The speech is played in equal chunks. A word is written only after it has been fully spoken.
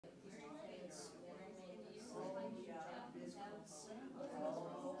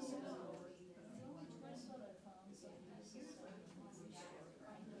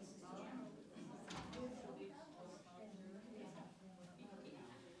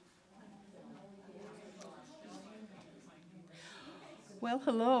Well,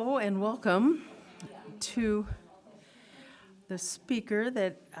 hello and welcome to the speaker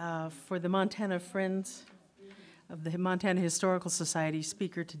for the Montana Friends of the Montana Historical Society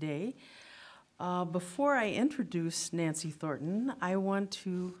speaker today. Before I introduce Nancy Thornton, I want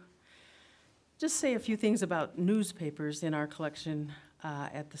to just say a few things about newspapers in our collection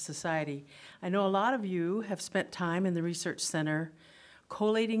at the Society. I know a lot of you have spent time in the Research Center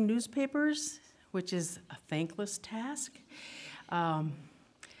collating newspapers, which is a thankless task.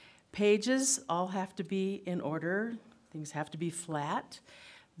 Pages all have to be in order. Things have to be flat.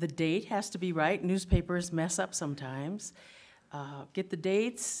 The date has to be right. Newspapers mess up sometimes. Get the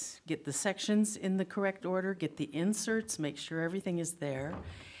dates, get the sections in the correct order, get the inserts, make sure everything is there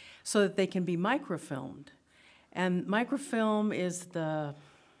so that they can be microfilmed. And microfilm is the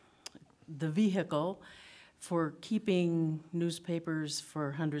vehicle for keeping newspapers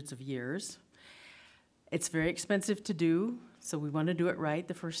for hundreds of years. It's very expensive to do, so we want to do it right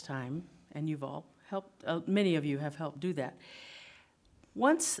the first time, and you've all helped, many of you have helped do that.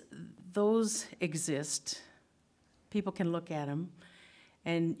 Once those exist, people can look at them,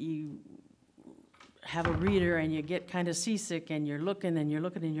 and you have a reader, and you get kind of seasick, and you're looking, and you're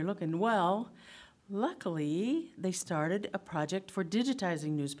looking, and you're looking. Well, luckily, they started a project for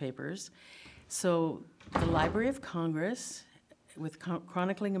digitizing newspapers. So the Library of Congress, with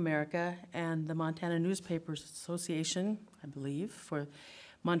Chronicling America and the Montana Newspapers Association, I believe, for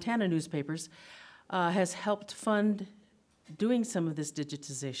Montana newspapers, has helped fund doing some of this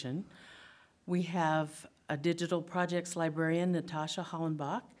digitization. We have a digital projects librarian, Natasha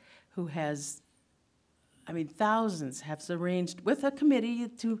Hollenbach, who has, thousands have arranged with a committee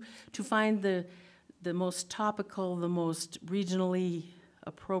to find the most topical, the most regionally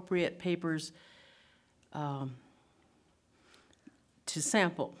appropriate papers to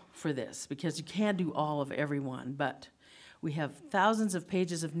sample for this, because you can't do all of every one, but we have thousands of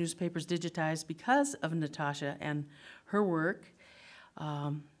pages of newspapers digitized because of Natasha and her work.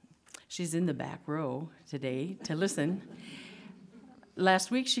 She's in the back row today to listen. Last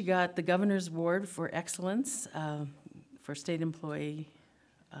week she got the Governor's Award for Excellence for state employee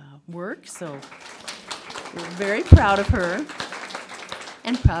work, so we're very proud of her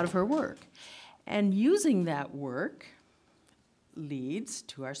and proud of her work. And using that work leads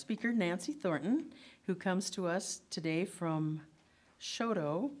to our speaker, Nancy Thornton, who comes to us today from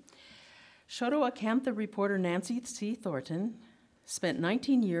Choteau. Choteau Acantha reporter Nancy C. Thornton spent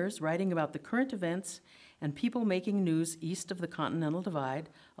 19 years writing about the current events and people making news east of the Continental Divide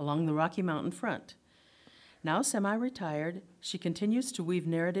along the Rocky Mountain front. Now semi-retired, she continues to weave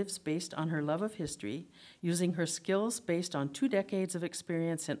narratives based on her love of history, using her skills based on 2 decades of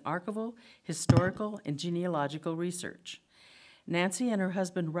experience in archival, historical, and genealogical research. Nancy and her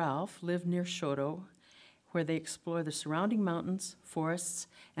husband Ralph live near Choteau, where they explore the surrounding mountains, forests,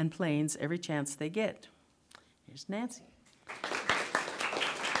 and plains every chance they get. Here's Nancy.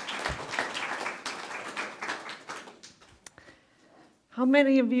 How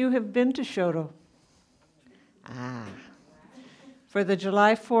many of you have been to Choteau? For the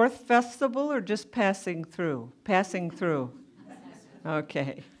July 4th festival or just passing through? Passing through.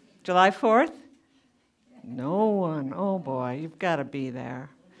 Okay. July 4th? No one. Oh boy, you've got to be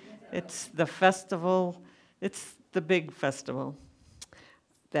there. It's the festival, it's the big festival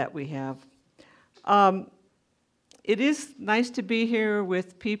that we have. It is nice to be here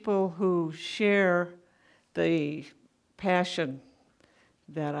with people who share the passion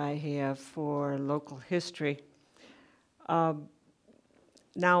that I have for local history.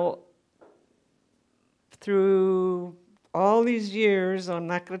 Now, through all these years, I'm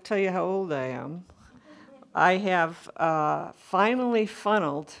not going to tell you how old I am, I have finally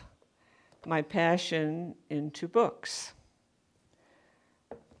funneled my passion into books,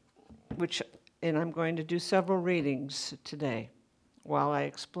 and I'm going to do several readings today while I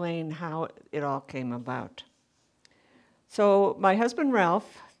explain how it all came about. So my husband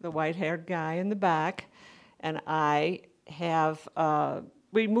Ralph, the white-haired guy in the back, and I have,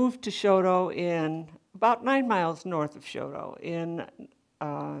 we moved to Choteau in about 9 miles north of Choteau in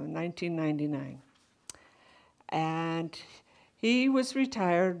 1999. And he was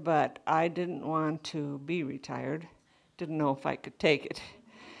retired, but I didn't want to be retired. Didn't know if I could take it.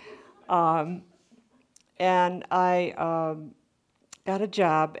 And I got a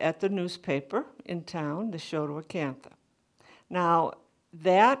job at the newspaper in town, the Choteau Acantha. Now,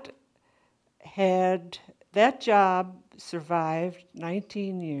 that job survived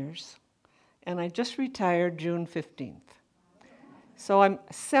 19 years, and I just retired June 15th. So I'm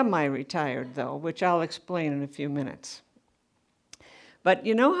semi-retired, though, which I'll explain in a few minutes. But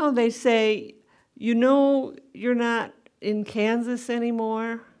you know how they say, you know you're not in Kansas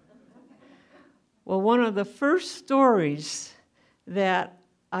anymore? Well, one of the first stories that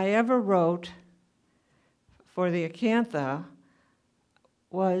I ever wrote for the Acantha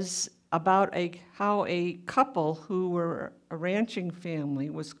was about how a couple who were a ranching family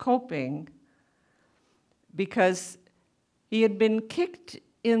was coping because he had been kicked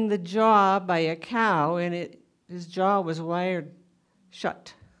in the jaw by a cow and his jaw was wired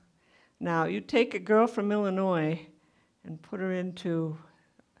shut. Now, you take a girl from Illinois and put her into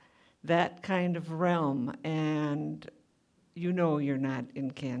that kind of realm, and you know you're not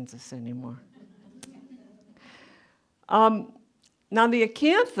in Kansas anymore. Now, the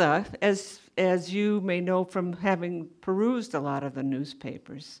Acantha, as you may know from having perused a lot of the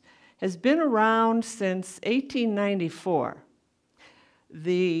newspapers, has been around since 1894.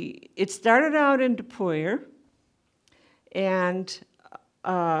 It started out in Depoyer, and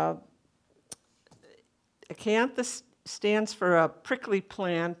Acantha stands for a prickly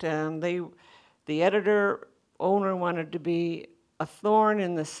plant, and the owner wanted to be a thorn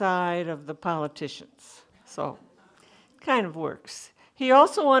in the side of the politicians. So it kind of works. He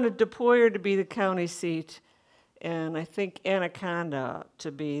also wanted Depoyer to be the county seat, and I think Anaconda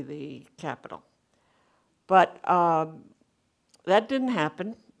to be the capital. But that didn't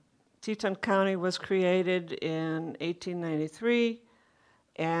happen. Teton County was created in 1893,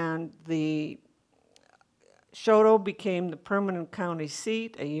 and the Choteau became the permanent county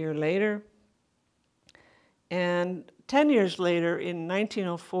seat a year later. And 10 years later, in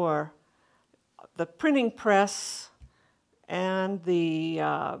 1904, the printing press and the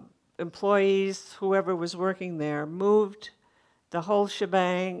employees, whoever was working there, moved the whole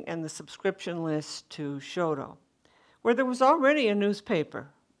shebang and the subscription list to Choteau, where there was already a newspaper,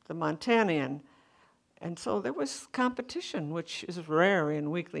 the Montanian. And so there was competition, which is rare in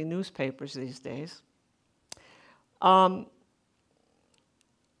weekly newspapers these days. But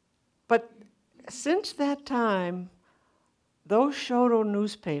since that time, those Choteau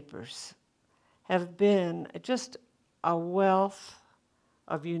newspapers have been just a wealth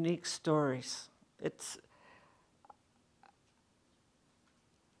of unique stories.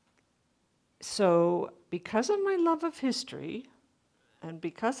 So because of my love of history, and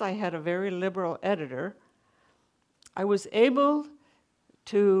because I had a very liberal editor, I was able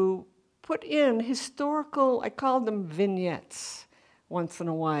to put in historical, I called them vignettes once in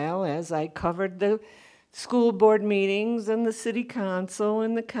a while, as I covered the school board meetings and the city council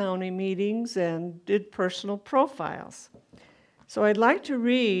and the county meetings and did personal profiles. So I'd like to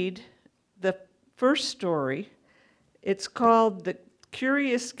read the first story. It's called The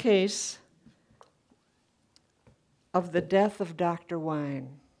Curious Case of the Death of Dr. Wine.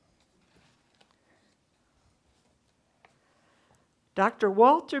 Dr.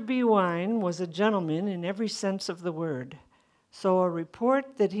 Walter B. Wine was a gentleman in every sense of the word, so a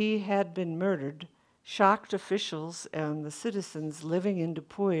report that he had been murdered shocked officials and the citizens living in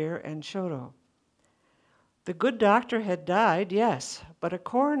Depoyer and Choteau. The good doctor had died, yes, but a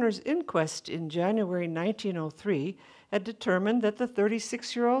coroner's inquest in January 1903 had determined that the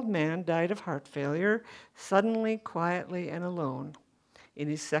 36-year-old man died of heart failure, suddenly, quietly, and alone, in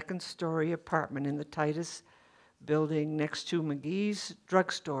his second-story apartment in the Titus building next to McGee's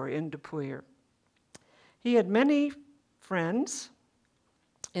drugstore in Depoyer. He had many friends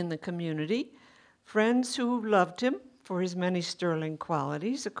in the community, friends who loved him for his many sterling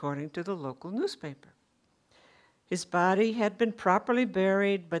qualities, according to the local newspaper. His body had been properly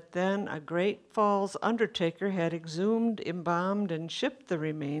buried, but then a Great Falls undertaker had exhumed, embalmed, and shipped the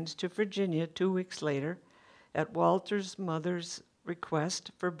remains to Virginia 2 weeks later at Walter's mother's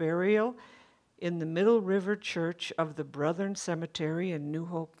request for burial in the Middle River Church of the Brethren Cemetery in New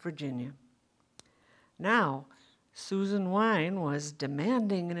Hope, Virginia. Now, Susan Wine was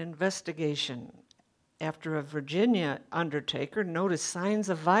demanding an investigation after a Virginia undertaker noticed signs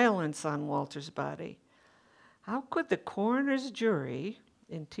of violence on Walter's body. How could the coroner's jury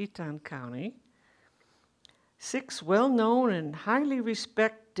in Teton County, 6 well-known and highly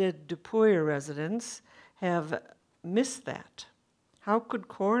respected Depoyer residents, have missed that? How could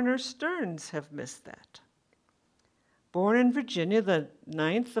Coroner Stearns have missed that? Born in Virginia, the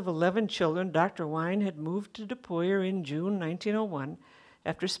 9th of 11 children, Dr. Wine had moved to Depoyer in June 1901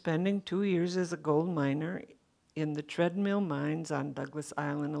 after spending 2 years as a gold miner in the Treadmill mines on Douglas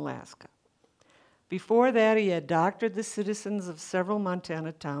Island, Alaska. Before that, he had doctored the citizens of several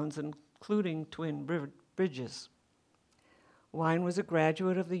Montana towns, including Twin Bridges. Wine was a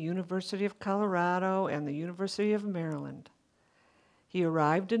graduate of the University of Colorado and the University of Maryland. He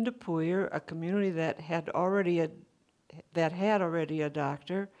arrived in Depoyer, a community that had already a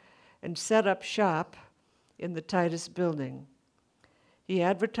doctor, and set up shop in the Titus building. He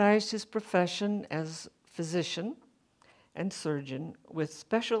advertised his profession as physician and surgeon with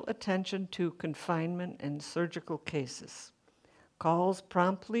special attention to confinement and surgical cases. Calls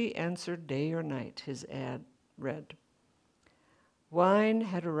promptly answered day or night, his ad read. Wine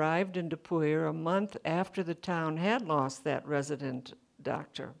had arrived in Depuyer a month after the town had lost that resident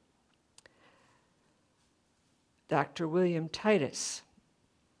doctor, Dr. William Titus,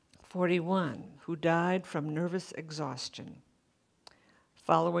 41, who died from nervous exhaustion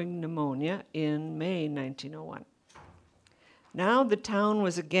following pneumonia in May 1901. Now the town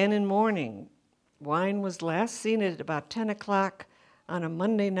was again in mourning. Wine was last seen at about 10 o'clock on a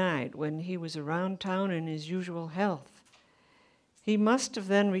Monday night when he was around town in his usual health. He must have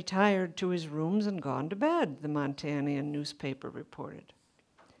then retired to his rooms and gone to bed, the Montanian newspaper reported.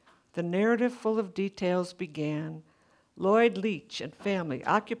 The narrative, full of details, began. Lloyd Leach and family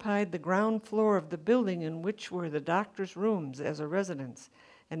occupied the ground floor of the building in which were the doctor's rooms as a residence,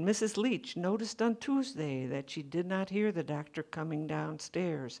 and Mrs. Leach noticed on Tuesday that she did not hear the doctor coming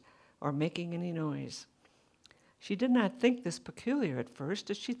downstairs or making any noise. She did not think this peculiar at first,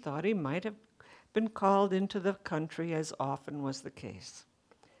 as she thought he might have been called into the country, as often was the case.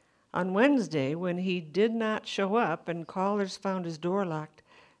 On Wednesday, when he did not show up and callers found his door locked,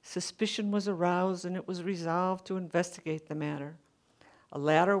 suspicion was aroused and it was resolved to investigate the matter. A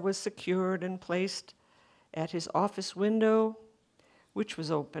ladder was secured and placed at his office window, which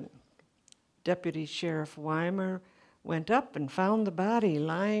was open. Deputy Sheriff Weimer went up and found the body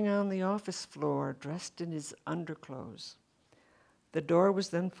lying on the office floor, dressed in his underclothes. The door was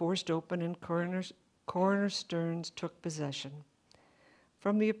then forced open and Coroner Stearns took possession.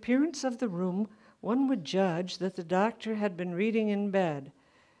 From the appearance of the room, one would judge that the doctor had been reading in bed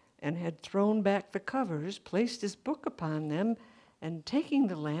and had thrown back the covers, placed his book upon them, and taking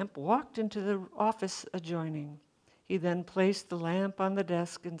the lamp, walked into the office adjoining. He then placed the lamp on the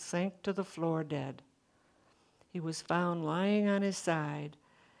desk and sank to the floor dead. He was found lying on his side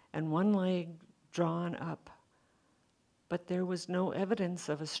and one leg drawn up. But there was no evidence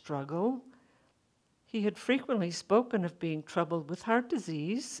of a struggle. He had frequently spoken of being troubled with heart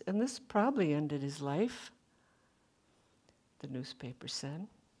disease, and this probably ended his life, the newspaper said.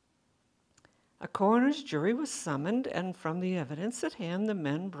 A coroner's jury was summoned, and from the evidence at hand, the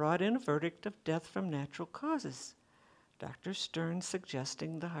men brought in a verdict of death from natural causes, Dr. Stearns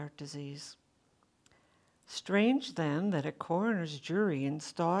suggesting the heart disease. Strange, then, that a coroner's jury in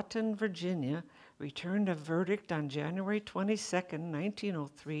Staunton, Virginia, returned a verdict on January 22,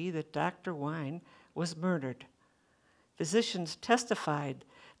 1903, that Dr. Wine was murdered. Physicians testified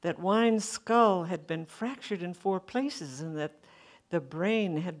that Wine's skull had been fractured in 4 places and that the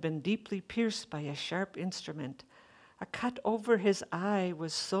brain had been deeply pierced by a sharp instrument. A cut over his eye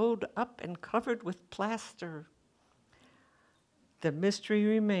was sewed up and covered with plaster. The mystery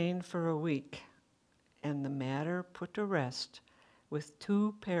remained for a week, and the matter put to rest with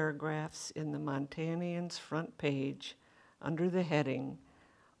 2 paragraphs in the Montanian's front page under the heading,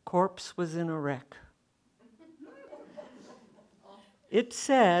 "Corpse was in a wreck." It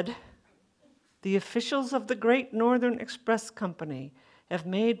said, "The officials of the Great Northern Express Company have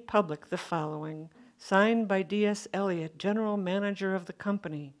made public the following, signed by D.S. Eliot, General Manager of the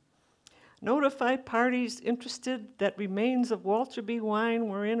company. Notify parties interested that remains of Walter B. Wine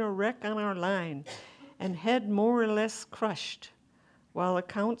were in a wreck on our line and head more or less crushed,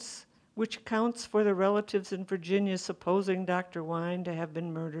 which accounts for the relatives in Virginia supposing Dr. Wine to have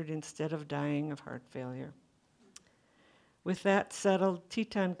been murdered instead of dying of heart failure." With that settled,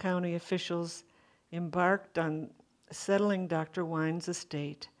 Teton County officials embarked on settling Dr. Wine's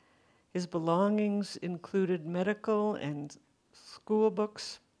estate. His belongings included medical and school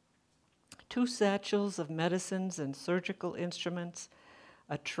books, 2 satchels of medicines and surgical instruments,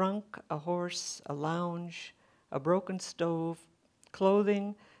 a trunk, a horse, a lounge, a broken stove,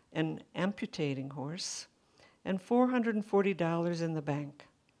 clothing, an amputating horse, and $440 in the bank.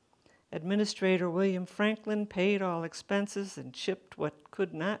 Administrator William Franklin paid all expenses and shipped what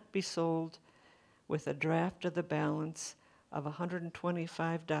could not be sold with a draft of the balance of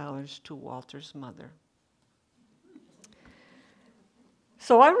 $125 to Walter's mother.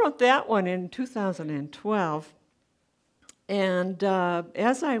 So I wrote that one in 2012, and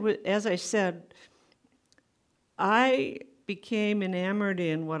as I said, I became enamored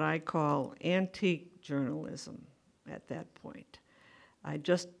in what I call antique journalism at that point. I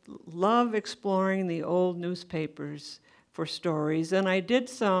just love exploring the old newspapers for stories, and I did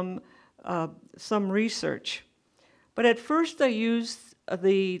some research. But at first I used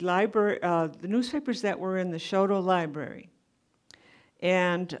the newspapers that were in the Choteau Library.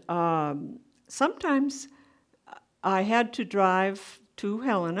 And sometimes I had to drive to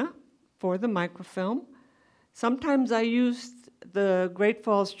Helena for the microfilm. Sometimes I used the Great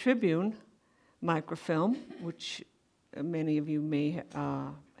Falls Tribune microfilm, which many of you may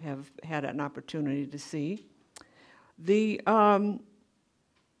have had an opportunity to see.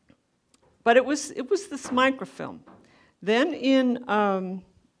 But it was this microfilm. Then in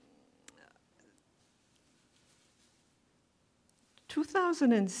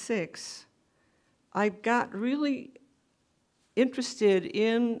 2006, I got really interested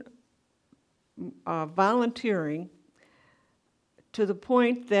in volunteering to the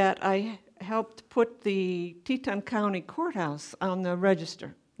point that I helped put the Teton County Courthouse on the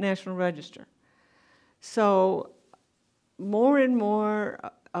register, National Register. So more and more,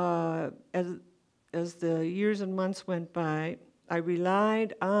 as the years and months went by, I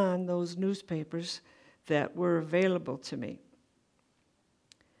relied on those newspapers that were available to me.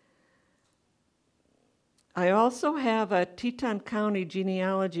 I also have a Teton County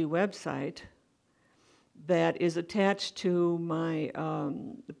genealogy website that is attached to my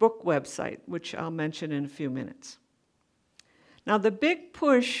book website, which I'll mention in a few minutes. Now, the big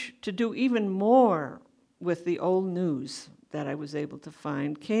push to do even more with the old news that I was able to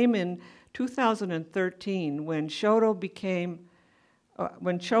find came in 2013 when Choteau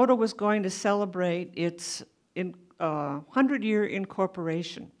was going to celebrate its 100-year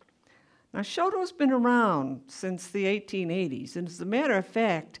incorporation. Now, Choteau's been around since the 1880s, and as a matter of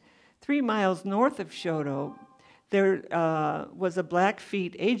fact, 3 miles north of Choteau, there was a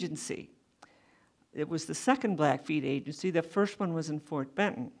Blackfeet agency. It was the second Blackfeet agency. The first one was in Fort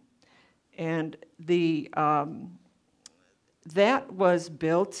Benton. And that was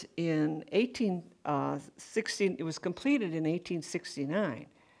built in 1816. It was completed in 1869.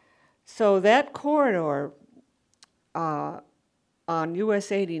 So that corridor on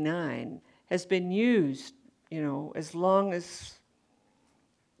US 89 has been used, as long as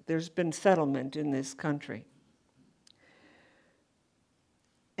there's been settlement in this country.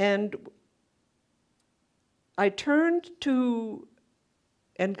 And I turned to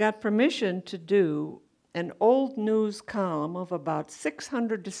and got permission to do an old news column of about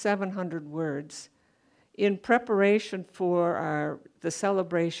 600 to 700 words in preparation for the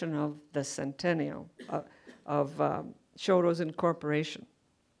celebration of the centennial of Choteau's incorporation.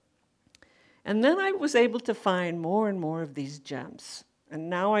 And then I was able to find more and more of these gems. And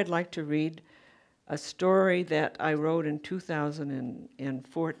now I'd like to read a story that I wrote in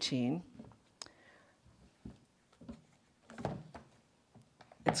 2014.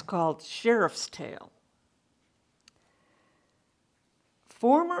 It's called Sheriff's Tale.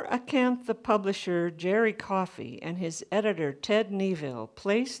 Former Acantha publisher Jerry Coffey and his editor Ted Neville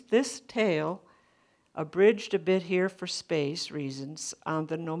placed this tale, abridged a bit here for space reasons, on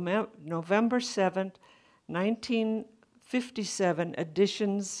the November 7th, 1957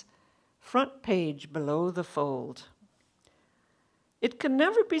 edition's front page below the fold. It can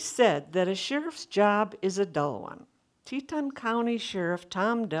never be said that a sheriff's job is a dull one. Teton County Sheriff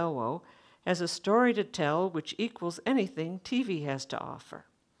Tom Delwo has a story to tell which equals anything TV has to offer.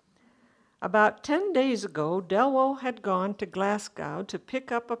 About 10 days ago, Delwo had gone to Glasgow to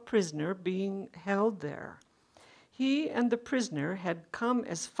pick up a prisoner being held there. He and the prisoner had come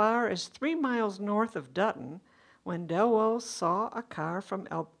as far as 3 miles north of Dutton when Delwo saw a car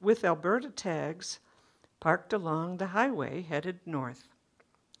with Alberta tags parked along the highway headed north.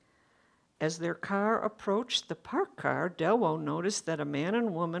 As their car approached the parked car, Delwo noticed that a man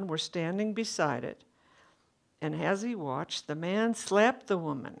and woman were standing beside it, and as he watched, the man slapped the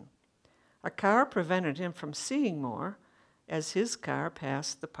woman. A car prevented him from seeing more as his car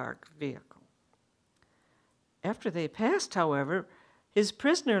passed the parked vehicle. After they passed, however, his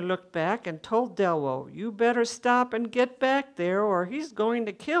prisoner looked back and told Delwo, "You better stop and get back there or he's going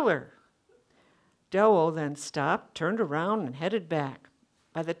to kill her." Delwo then stopped, turned around, and headed back.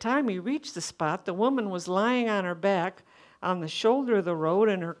 By the time he reached the spot, the woman was lying on her back on the shoulder of the road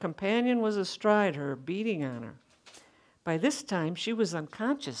and her companion was astride her, beating on her. By this time, she was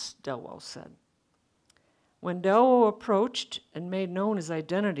unconscious, Delwo said. When Delwo approached and made known his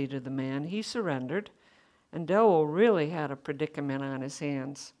identity to the man, he surrendered, and Delwo really had a predicament on his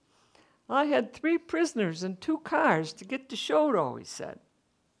hands. "I had 3 prisoners and 2 cars to get to Choteau," he said.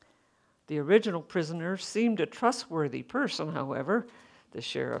 The original prisoner seemed a trustworthy person, however, the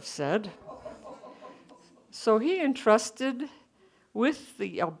sheriff said. So he was entrusted with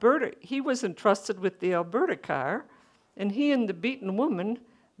the Alberta car, and he and the beaten woman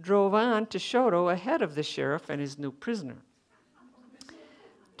drove on to Choteau ahead of the sheriff and his new prisoner.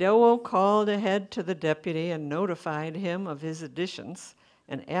 Delwo called ahead to the deputy and notified him of his additions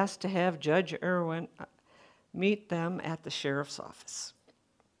and asked to have Judge Irwin meet them at the sheriff's office.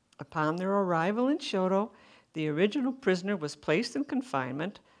 Upon their arrival in Choteau, the original prisoner was placed in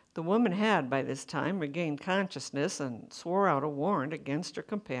confinement. The woman had, by this time, regained consciousness and swore out a warrant against her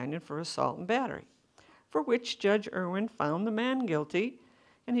companion for assault and battery, for which Judge Irwin found the man guilty,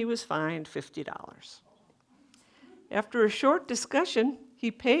 and he was fined $50. After a short discussion,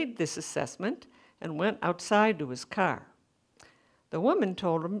 he paid this assessment and went outside to his car. The woman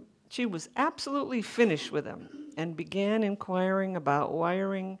told him she was absolutely finished with him and began inquiring about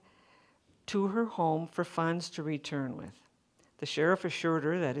wiring to her home for funds to return with. The sheriff assured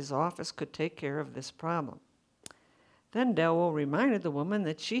her that his office could take care of this problem. Then Delwell reminded the woman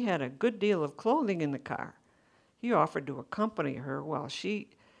that she had a good deal of clothing in the car. He offered to accompany her while she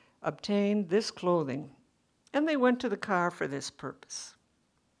obtained this clothing, and they went to the car for this purpose.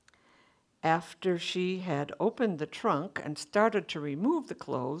 After she had opened the trunk and started to remove the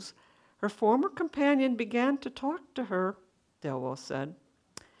clothes, her former companion began to talk to her, Delwell said.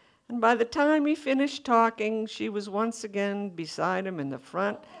 And by the time he finished talking, she was once again beside him in the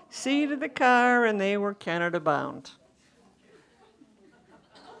front seat of the car, and they were Canada-bound.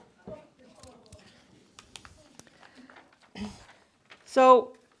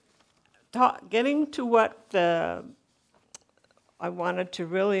 So, getting to what I wanted to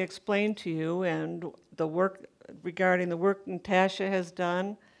really explain to you, and the work regarding the work Natasha has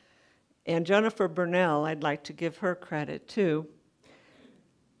done, and Jennifer Burnell, I'd like to give her credit too.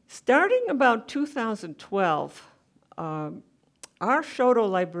 Starting about 2012, our Choteau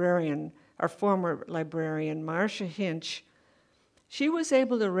librarian, our former librarian, Marcia Hinch, she was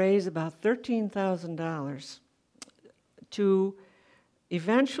able to raise about $13,000 to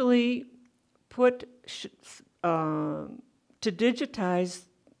eventually to digitize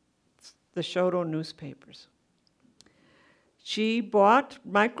the Choteau newspapers. She bought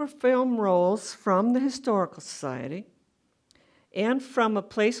microfilm rolls from the Historical Society and from a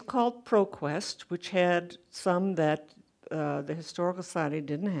place called ProQuest, which had some that the Historical Society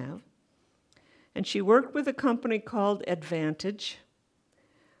didn't have. And she worked with a company called Advantage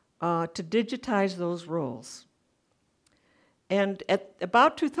to digitize those rolls. And at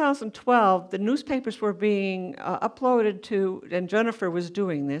about 2012, the newspapers were being uploaded to, and Jennifer was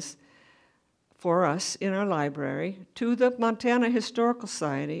doing this for us in our library, to the Montana Historical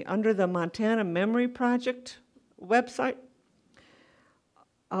Society under the Montana Memory Project website.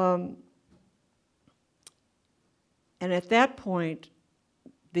 And at that point,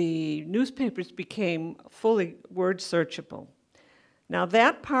 the newspapers became fully word searchable. Now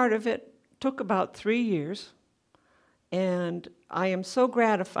that part of it took about 3 years, and I am so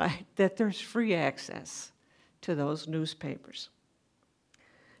gratified that there's free access to those newspapers.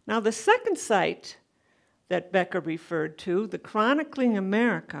 Now the second site that Becca referred to, the Chronicling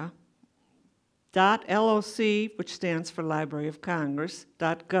America, .loc, which stands for Library of Congress,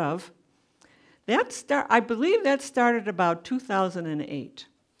 .gov, I believe that started about 2008.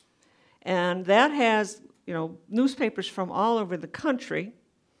 And that has, newspapers from all over the country,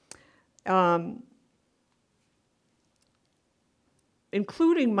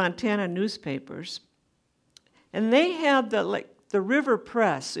 including Montana newspapers. And they had the River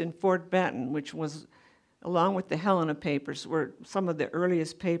Press in Fort Benton, which was, along with the Helena papers, were some of the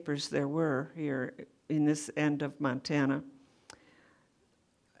earliest papers there were here in this end of Montana.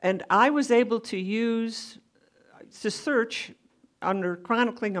 And I was able to search under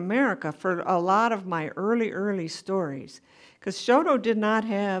Chronicling America for a lot of my early stories, because Choteau did not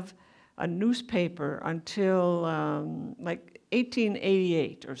have a newspaper until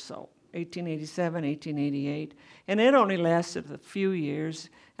 1888 or so, 1887, 1888, and it only lasted a few years.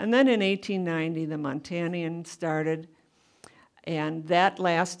 And then in 1890, the Montanian started, and that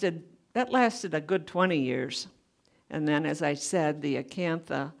lasted a good 20 years. And then, as I said, the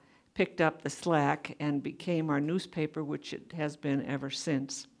Acantha picked up the slack and became our newspaper, which it has been ever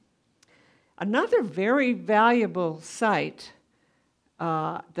since. Another very valuable site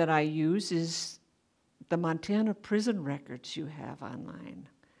that I use is the Montana prison records you have online,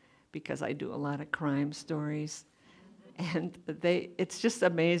 because I do a lot of crime stories. And it's just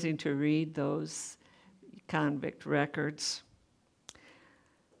amazing to read those convict records.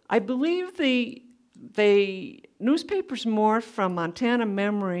 I believe the newspapers morphed from Montana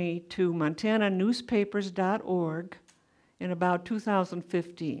Memory to montananewspapers.org in about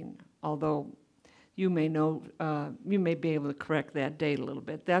 2015, although you may be able to correct that date a little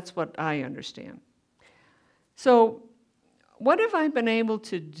bit. That's what I understand. So what have I been able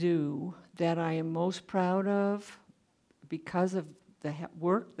to do that I am most proud of because of the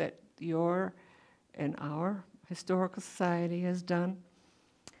work that your and our Historical Society has done?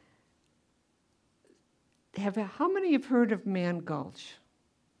 How many have heard of Man Gulch?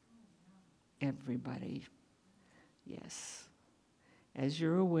 Everybody. Yes. As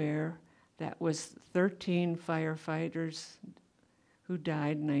you're aware, that was 13 firefighters who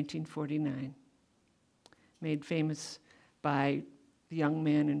died in 1949, made famous by the young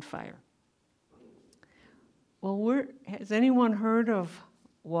man in fire. Well, has anyone heard of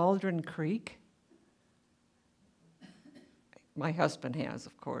Waldron Creek? My husband has,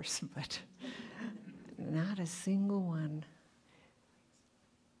 of course, but not a single one.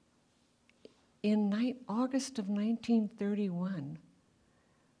 In August of 1931,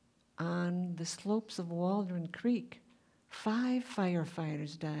 on the slopes of Waldron Creek, 5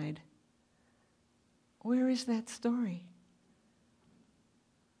 firefighters died. Where is that story?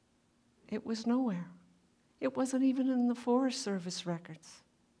 It was nowhere. It wasn't even in the Forest Service records.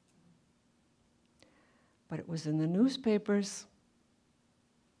 But it was in the newspapers.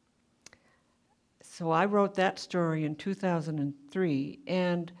 So I wrote that story in 2003,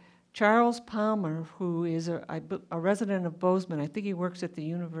 and Charles Palmer, who is a resident of Bozeman, I think he works at the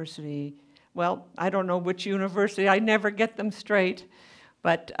university, well, I don't know which university, I never get them straight,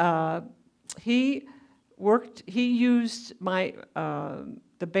 but he used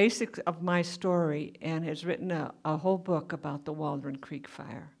the basics of my story and has written a whole book about the Waldron Creek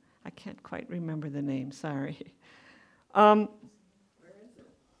fire. I can't quite remember the name, sorry. Where is it?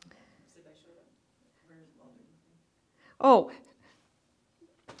 Did I show it? Where is Waldron Creek? Oh,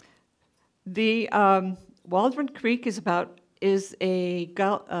 the Waldron Creek is a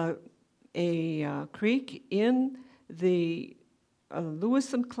creek in the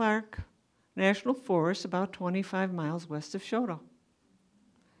Lewis and Clark National Forest, about 25 miles west of Choteau.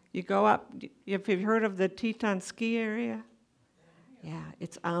 You go up. Have you heard of the Teton ski area? Yeah,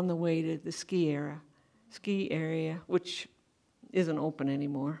 it's on the way to the ski area, which isn't open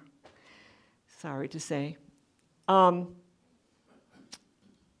anymore. Sorry to say. And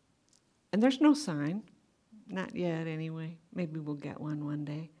there's no sign, not yet anyway. Maybe we'll get one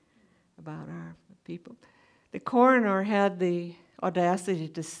day about our people. The coroner had the audacity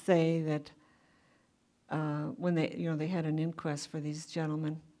to say that when they had an inquest for these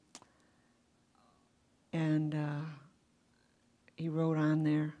gentlemen, and he wrote on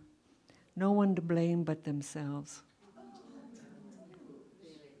there, "No one to blame but themselves."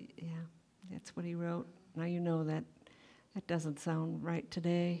 Yeah, that's what he wrote. Now you know that doesn't sound right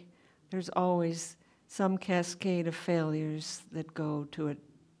today. There's always some cascade of failures that go to a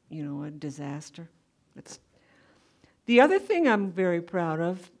disaster. The other thing I'm very proud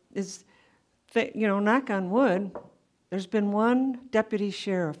of is that, knock on wood, there's been one deputy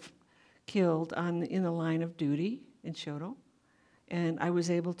sheriff killed in the line of duty in Choteau, and I was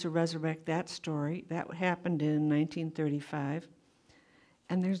able to resurrect that story. That happened in 1935.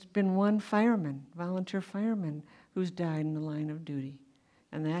 And there's been one volunteer fireman, who's died in the line of duty.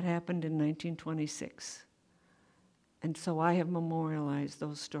 And that happened in 1926. And so I have memorialized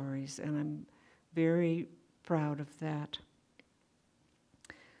those stories, and I'm very proud of that.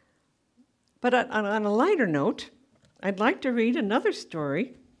 But on a lighter note, I'd like to read another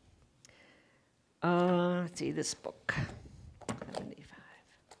story. Let's see, this book, 75.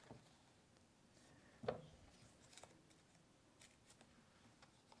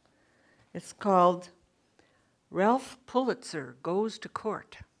 It's called Ralph Pulitzer Goes to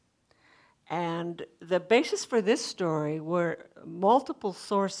Court. And the basis for this story were multiple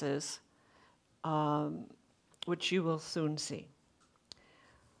sources, which you will soon see.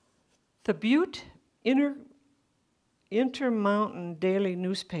 The Butte Intermountain Daily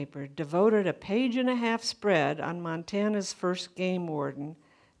newspaper devoted a page-and-a-half spread on Montana's first game warden,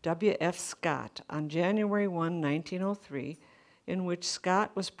 W.F. Scott, on January 1, 1903, in which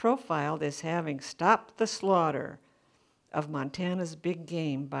Scott was profiled as having stopped the slaughter of Montana's big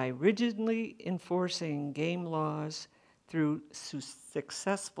game by rigidly enforcing game laws through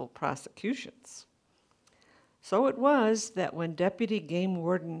successful prosecutions. So it was that when Deputy Game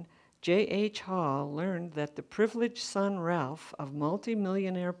Warden J.H. Hall learned that the privileged son Ralph of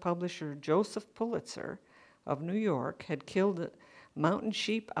multimillionaire publisher Joseph Pulitzer of New York had killed mountain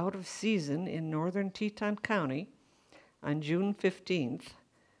sheep out of season in northern Teton County on June 15th,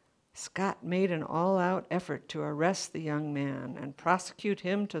 Scott made an all-out effort to arrest the young man and prosecute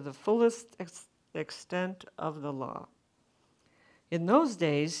him to the fullest extent of the law. In those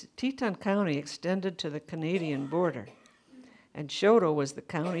days, Teton County extended to the Canadian border, and Choteau was the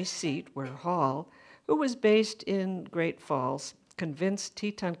county seat where Hall, who was based in Great Falls, convinced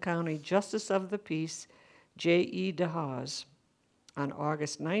Teton County Justice of the Peace J.E. DeHaas on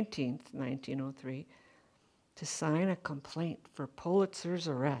August 19, 1903, to sign a complaint for Pulitzer's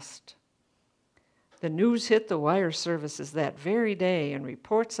arrest. The news hit the wire services that very day, and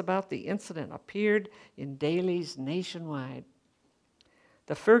reports about the incident appeared in dailies nationwide.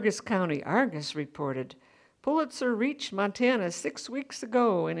 The Fergus County Argus reported, Pulitzer reached Montana 6 weeks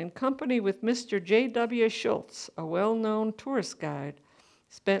ago and in company with Mr. J.W. Schultz, a well-known tourist guide,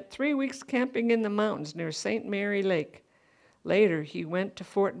 spent 3 weeks camping in the mountains near St. Mary Lake. Later, he went to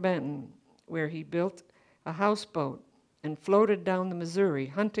Fort Benton, where he built a houseboat and floated down the Missouri,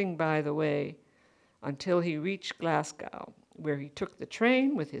 hunting by the way, until he reached Glasgow, where he took the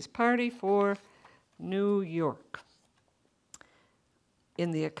train with his party for New York. In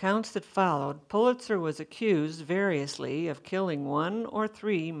the accounts that followed, Pulitzer was accused variously of killing 1 or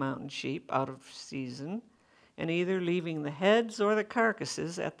 3 mountain sheep out of season and either leaving the heads or the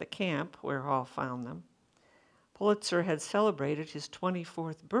carcasses at the camp where Hall found them. Pulitzer had celebrated his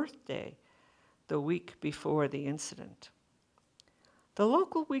 24th birthday the week before the incident. The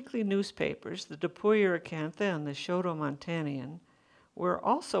local weekly newspapers, the Choteau Acantha and the Choteau Montanian, were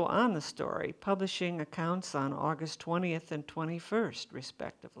also on the story, publishing accounts on August 20th and 21st,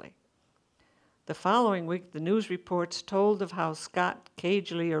 respectively. The following week, the news reports told of how Scott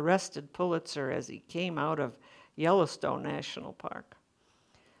cagily arrested Pulitzer as he came out of Yellowstone National Park.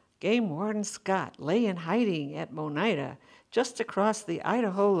 Game Warden Scott lay in hiding at Monida, just across the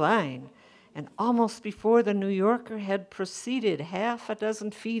Idaho line, and almost before the New Yorker had proceeded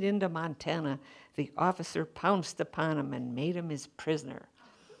 6 feet into Montana, the officer pounced upon him and made him his prisoner,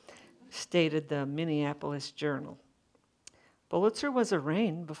 stated the Minneapolis Journal. Pulitzer was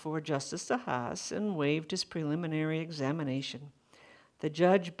arraigned before Justice DeHaas and waived his preliminary examination. The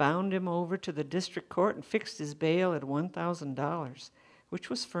judge bound him over to the district court and fixed his bail at $1,000, which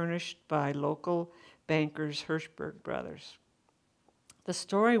was furnished by local bankers Hirschberg Brothers. The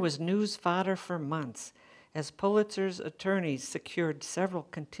story was news fodder for months, as Pulitzer's attorneys secured several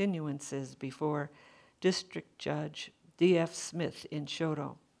continuances before District Judge D.F. Smith in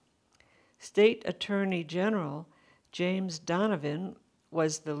Choteau. State Attorney General James Donovan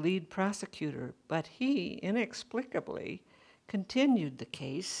was the lead prosecutor, but he inexplicably continued the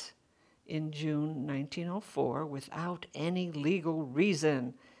case in June 1904 without any legal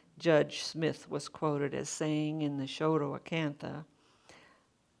reason, Judge Smith was quoted as saying in the Choteau Acantha.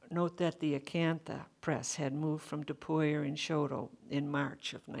 Note that the Acantha press had moved from Depoyer in Choteau in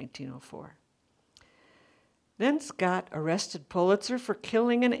March of 1904. Then Scott arrested Pulitzer for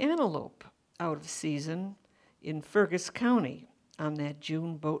killing an antelope out of season in Fergus County on that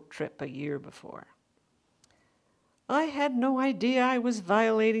June boat trip a year before. I had no idea I was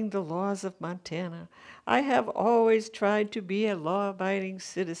violating the laws of Montana. I have always tried to be a law-abiding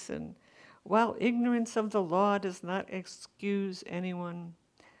citizen. While ignorance of the law does not excuse anyone,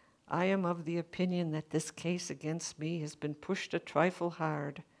 I am of the opinion that this case against me has been pushed a trifle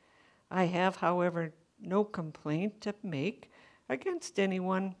hard. I have, however, no complaint to make against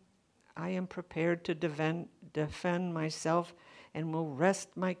anyone. I am prepared to defend myself and will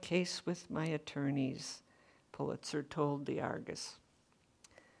rest my case with my attorneys, Pulitzer told the Argus.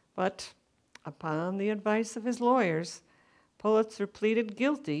 But upon the advice of his lawyers, Pulitzer pleaded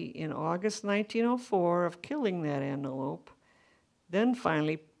guilty in August 1904 of killing that antelope, then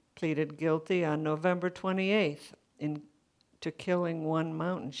finally pleaded guilty on November 28th to killing 1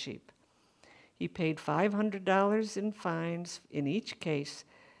 mountain sheep. He paid $500 in fines in each case,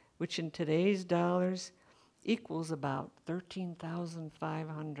 which in today's dollars equals about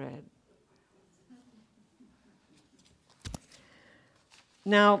 $13,500.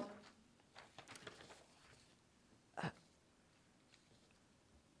 Now,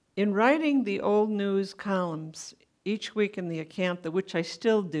 in writing the old news columns each week in the Acantha, which I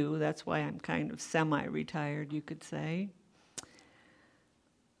still do, that's why I'm kind of semi-retired, you could say,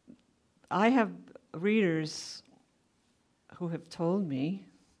 I have readers who have told me,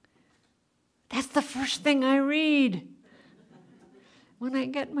 that's the first thing I read when I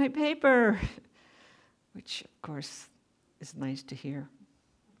get my paper, which, of course, is nice to hear.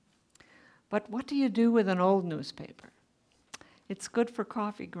 But what do you do with an old newspaper? It's good for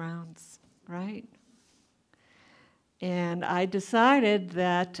coffee grounds, right? And I decided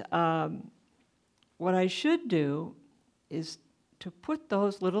that what I should do is to put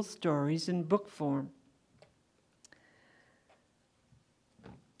those little stories in book form.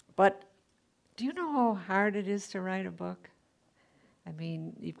 But do you know how hard it is to write a book? I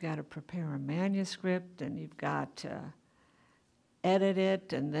mean, you've got to prepare a manuscript, and you've got to edit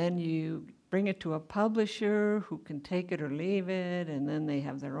it, and then you bring it to a publisher who can take it or leave it, and then they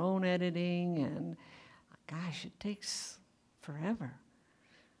have their own editing, and gosh, it takes forever.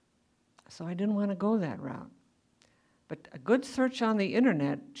 So I didn't want to go that route. But a good search on the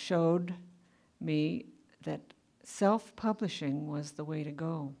internet showed me that self-publishing was the way to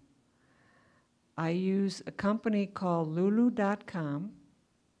go. I use a company called Lulu.com,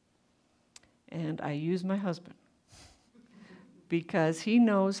 and I use my husband because he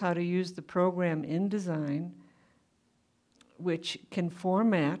knows how to use the program InDesign, which can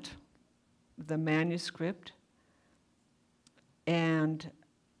format the manuscript, and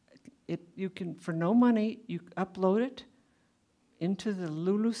you can, for no money, you upload it into the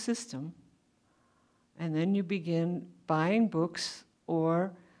Lulu system, and then you begin buying books,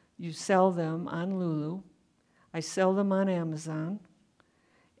 or you sell them on Lulu. I sell them on Amazon,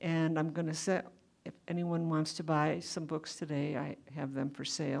 and I'm going to sell, if anyone wants to buy some books today, I have them for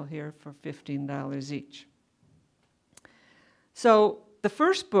sale here for $15 each. So the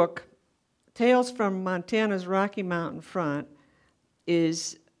first book, Tales from Montana's Rocky Mountain Front,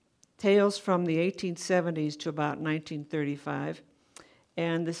 is tales from the 1870s to about 1935.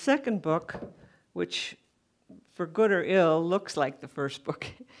 And the second book, which for good or ill looks like the first book,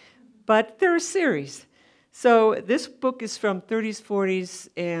 but they're a series. So this book is from 30s, 40s,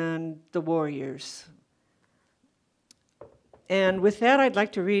 and the war years. And with that, I'd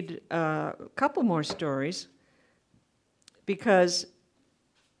like to read a couple more stories, because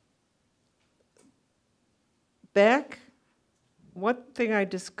one thing I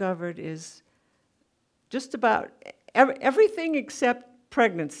discovered is just about everything except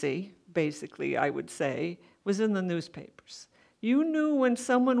pregnancy, basically, I would say, was in the newspapers. You knew when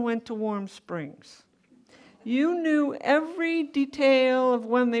someone went to Warm Springs. You knew every detail of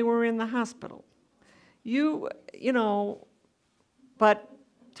when they were in the hospital. You know, but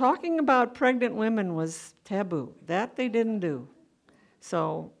talking about pregnant women was taboo. That they didn't do.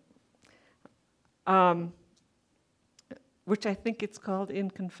 So, which I think it's called In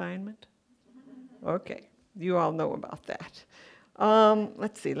Confinement. Okay, you all know about that.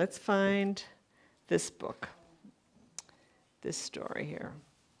 Let's see, let's find this book, this story here.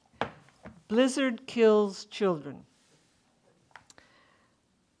 Blizzard Kills Children.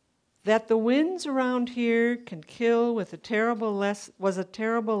 That the winds around here can kill was a terrible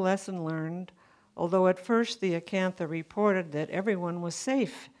lesson learned, although at first the Acantha reported that everyone was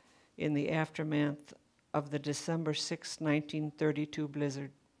safe in the aftermath of the December 6, 1932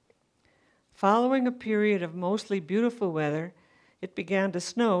 blizzard. Following a period of mostly beautiful weather, it began to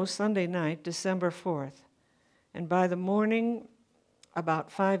snow Sunday night, December 4th, and by the morning,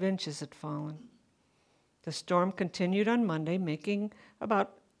 about 5 inches had fallen. The storm continued on Monday, making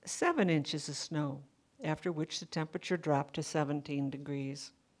about 7 inches of snow, after which the temperature dropped to 17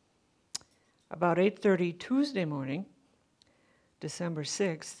 degrees. About 8:30 Tuesday morning, December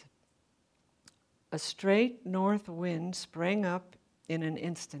 6th, a straight north wind sprang up in an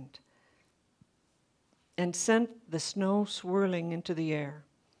instant and sent the snow swirling into the air.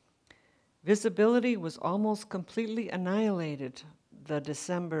 Visibility was almost completely annihilated the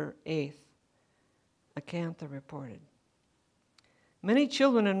December 8th, Acantha reported. Many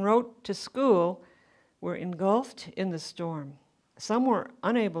children en route to school were engulfed in the storm. Some were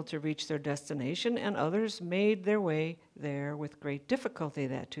unable to reach their destination, and others made their way there with great difficulty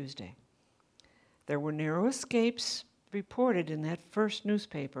that Tuesday. There were narrow escapes reported in that first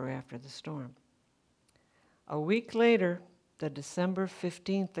newspaper after the storm. A week later, the December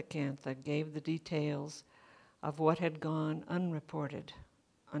 15th Acantha gave the details of what had gone unreported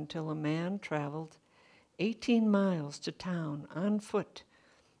until a man traveled 18 miles to town on foot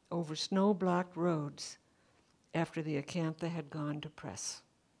over snow-blocked roads after the Acantha had gone to press.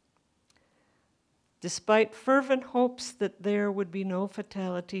 Despite fervent hopes that there would be no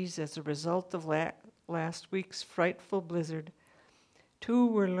fatalities as a result of last week's frightful blizzard, 2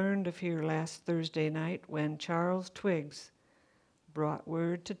 were learned of here last Thursday night when Charles Twiggs brought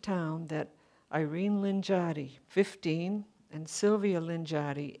word to town that Irene Linjati, 15, and Sylvia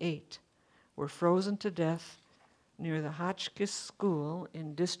Linjati, 8, were frozen to death near the Hotchkiss School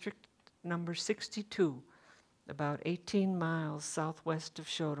in District number 62, about 18 miles southwest of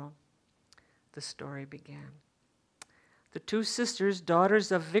Choteau. The story began. The 2 sisters,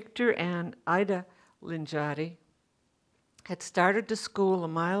 daughters of Victor and Ida Linjati, had started to school a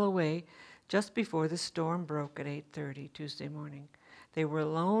mile away just before the storm broke at 8:30 Tuesday morning. They were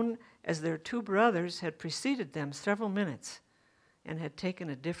alone as their 2 brothers had preceded them several minutes and had taken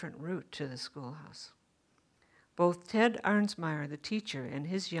a different route to the schoolhouse. Both Ted Arnsmeyer, the teacher, and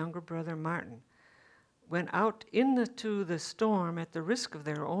his younger brother Martin went out into the storm at the risk of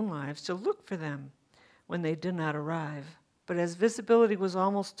their own lives to look for them when they did not arrive. But as visibility was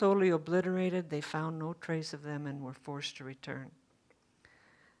almost totally obliterated, they found no trace of them and were forced to return.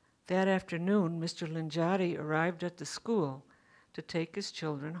 That afternoon, Mr. Linjati arrived at the school to take his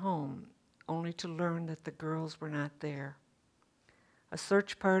children home, only to learn that the girls were not there. A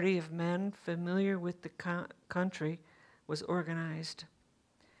search party of men familiar with the country was organized,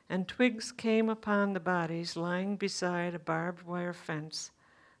 and twigs came upon the bodies lying beside a barbed wire fence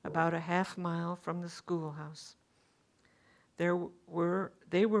about a half-mile from the schoolhouse. They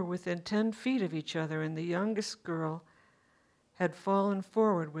were within 10 feet of each other, and the youngest girl had fallen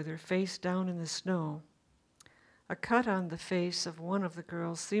forward with her face down in the snow. A cut on the face of one of the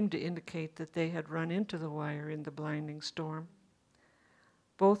girls seemed to indicate that they had run into the wire in the blinding storm.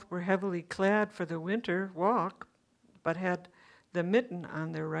 Both were heavily clad for the winter walk, but had the mitten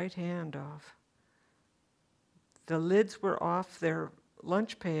on their right hand off. The lids were off their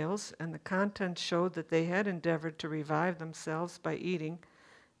lunch pails, and the contents showed that they had endeavored to revive themselves by eating.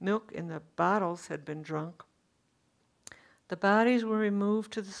 Milk in the bottles had been drunk. The bodies were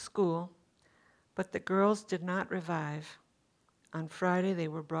removed to the school, but the girls did not revive. On Friday, they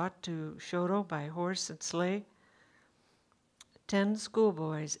were brought to Choteau by horse and sleigh. 10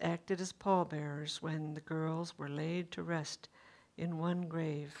 schoolboys acted as pallbearers when the girls were laid to rest in one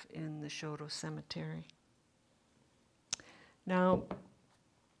grave in the Choteau cemetery. Now,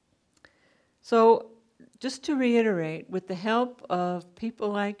 so just to reiterate, with the help of people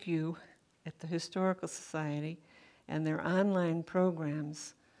like you at the Historical Society and their online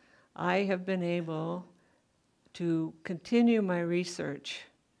programs, I have been able to continue my research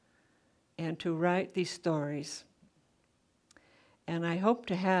and to write these stories. And I hope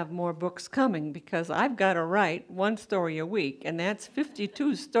to have more books coming, because I've got to write one story a week, and that's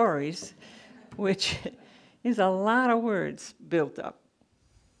 52 stories, which is a lot of words built up.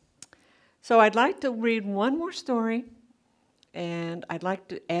 So I'd like to read one more story, and I'd like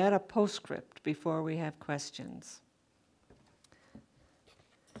to add a postscript before we have questions.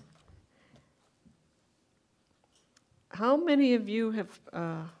 How many of you have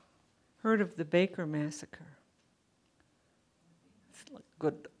heard of the Baker Massacre?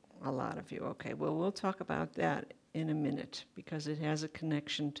 Good, a lot of you. Okay, well, we'll talk about that in a minute, because it has a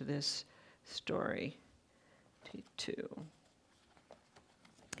connection to this story. T2.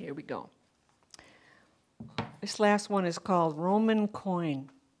 Here we go. This last one is called Roman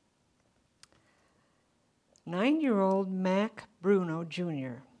Coin. 9-year-old Mac Bruno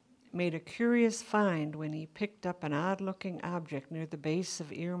Jr. made a curious find when he picked up an odd-looking object near the base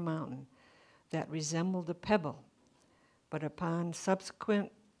of Ear Mountain that resembled a pebble, but upon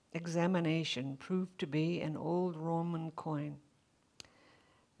subsequent examination proved to be an old Roman coin.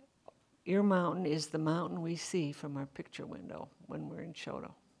 Ear Mountain is the mountain we see from our picture window when we're in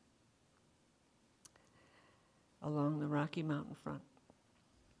Choteau, along the Rocky Mountain front.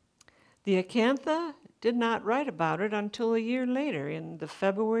 The Acantha did not write about it until a year later in the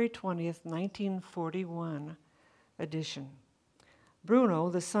February 20th, 1941 edition. Bruno,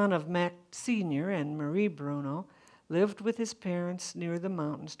 the son of Mac Sr. and Marie Bruno, lived with his parents near the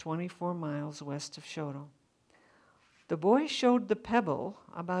mountains 24 miles west of Choteau. The boy showed the pebble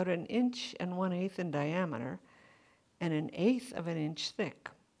about 1 1/8 inches in diameter and 1/8 of an inch thick,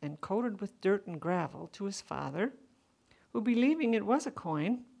 and coated with dirt and gravel, to his father, who, believing it was a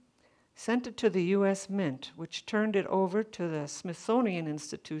coin, sent it to the U.S. Mint, which turned it over to the Smithsonian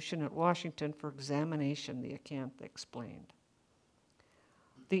Institution at Washington for examination, the Acantha explained.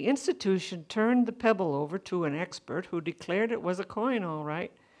 The institution turned the pebble over to an expert who declared it was a coin, all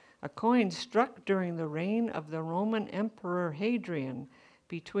right, a coin struck during the reign of the Roman Emperor Hadrian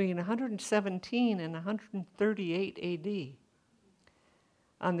between 117 and 138 A.D.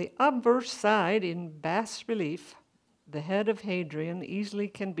 On the obverse side, in bas relief, the head of Hadrian easily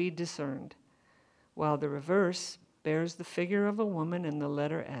can be discerned, while the reverse bears the figure of a woman and the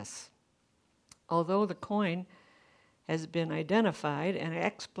letter S. Although the coin has been identified, an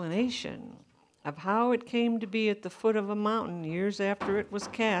explanation of how it came to be at the foot of a mountain years after it was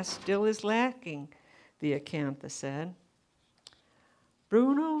cast still is lacking, the Acantha said.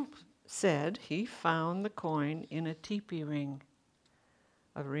 Bruno said he found the coin in a teepee ring,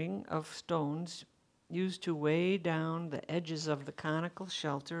 a ring of stones used to weigh down the edges of the conical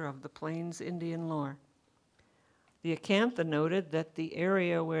shelter of the Plains Indian lore. The Acantha noted that the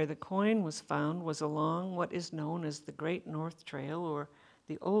area where the coin was found was along what is known as the Great North Trail, or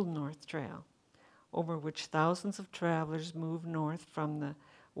the Old North Trail, over which thousands of travelers moved north from the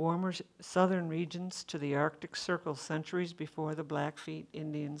warmer southern regions to the Arctic Circle centuries before the Blackfeet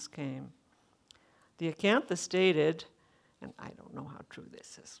Indians came. The Acantha stated, and I don't know how true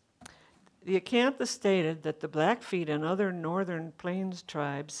this is, the Acantha stated that the Blackfeet and other northern plains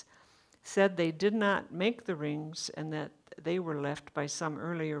tribes said they did not make the rings and that they were left by some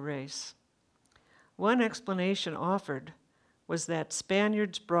earlier race. One explanation offered was that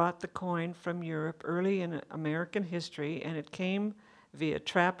Spaniards brought the coin from Europe early in American history, and it came via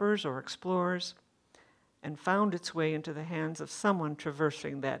trappers or explorers and found its way into the hands of someone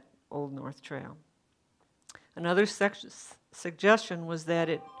traversing that Old North Trail. Another suggestion was that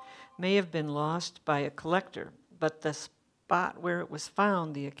it may have been lost by a collector, but the spot where it was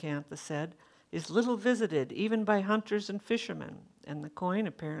found, the Acantha said, is little visited even by hunters and fishermen, and the coin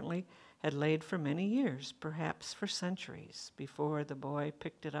apparently had laid for many years, perhaps for centuries, before the boy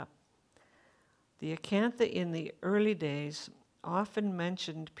picked it up. The Acantha in the early days often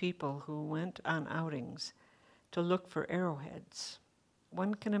mentioned people who went on outings to look for arrowheads.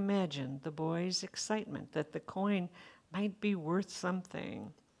 One can imagine the boy's excitement that the coin might be worth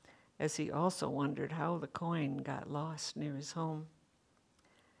something, as he also wondered how the coin got lost near his home.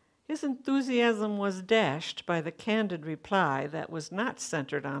 His enthusiasm was dashed by the candid reply that was not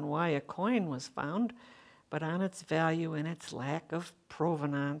centered on why a coin was found, but on its value and its lack of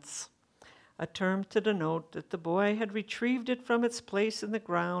provenance, a term to denote that the boy had retrieved it from its place in the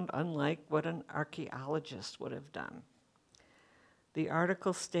ground, unlike what an archaeologist would have done. The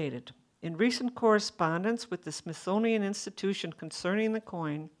article stated, in recent correspondence with the Smithsonian Institution concerning the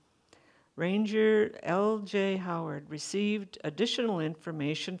coin, Ranger L.J. Howard received additional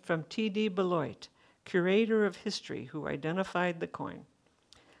information from T.D. Beloit, curator of history, who identified the coin.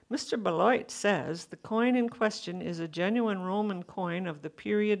 Mr. Beloit says the coin in question is a genuine Roman coin of the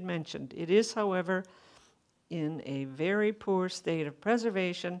period mentioned. It is, however, in a very poor state of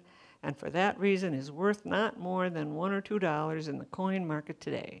preservation, and for that reason is worth not more than $1 or $2 in the coin market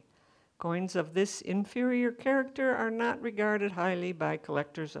today. Coins of this inferior character are not regarded highly by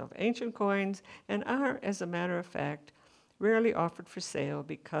collectors of ancient coins and are, as a matter of fact, rarely offered for sale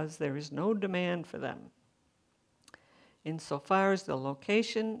because there is no demand for them. Insofar as the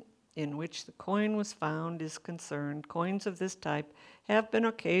location in which the coin was found is concerned, coins of this type have been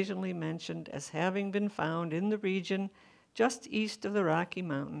occasionally mentioned as having been found in the region just east of the Rocky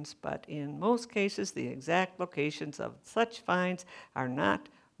Mountains, but in most cases the exact locations of such finds are not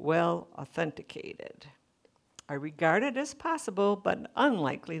well authenticated. I regard it as possible but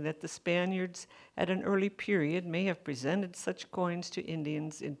unlikely that the Spaniards at an early period may have presented such coins to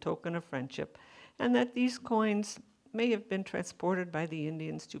Indians in token of friendship, and that these coins may have been transported by the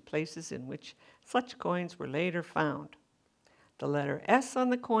Indians to places in which such coins were later found. The letter S on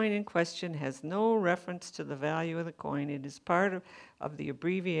the coin in question has no reference to the value of the coin. It is part of the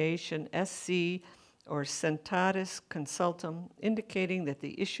abbreviation SC, or Centatus Consultum, indicating that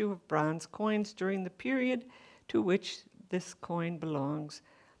the issue of bronze coins during the period to which this coin belongs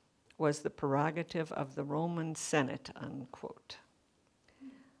was the prerogative of the Roman Senate, unquote.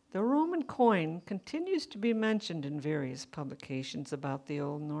 The Roman coin continues to be mentioned in various publications about the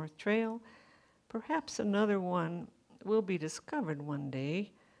Old North Trail. Perhaps another one will be discovered one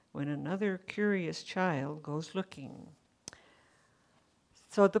day when another curious child goes looking.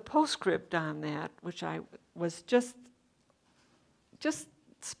 So the postscript on that, which I was just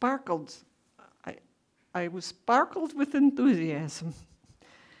sparkled, I was sparkled with enthusiasm.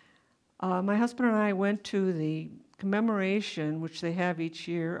 My husband and I went to the commemoration, which they have each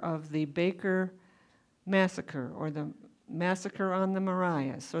year, of the Baker Massacre, or the Massacre on the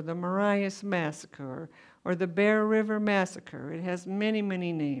Marias, or the Marias Massacre, or the Bear River Massacre. It has many,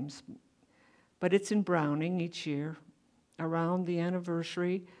 many names, but it's in Browning each year, around the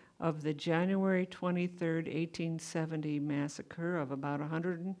anniversary of the January 23rd, 1870 massacre of about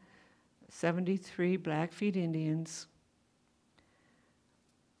 173 Blackfeet Indians,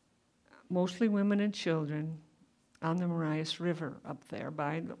 mostly women and children, on the Marias River up there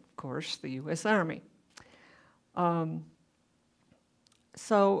by, of course, the U.S. Army.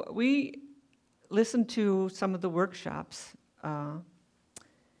 So we listened to some of the workshops,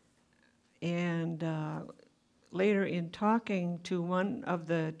 and later in talking to one of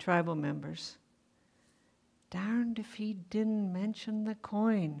the tribal members, darned if he didn't mention the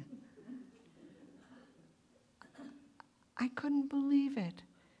coin. I couldn't believe it.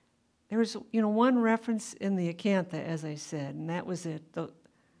 There was, one reference in the Acantha, as I said, and that was it. But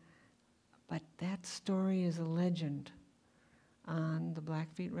that story is a legend on the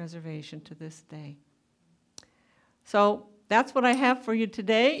Blackfeet Reservation to this day. So that's what I have for you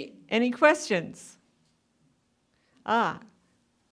today. Any questions?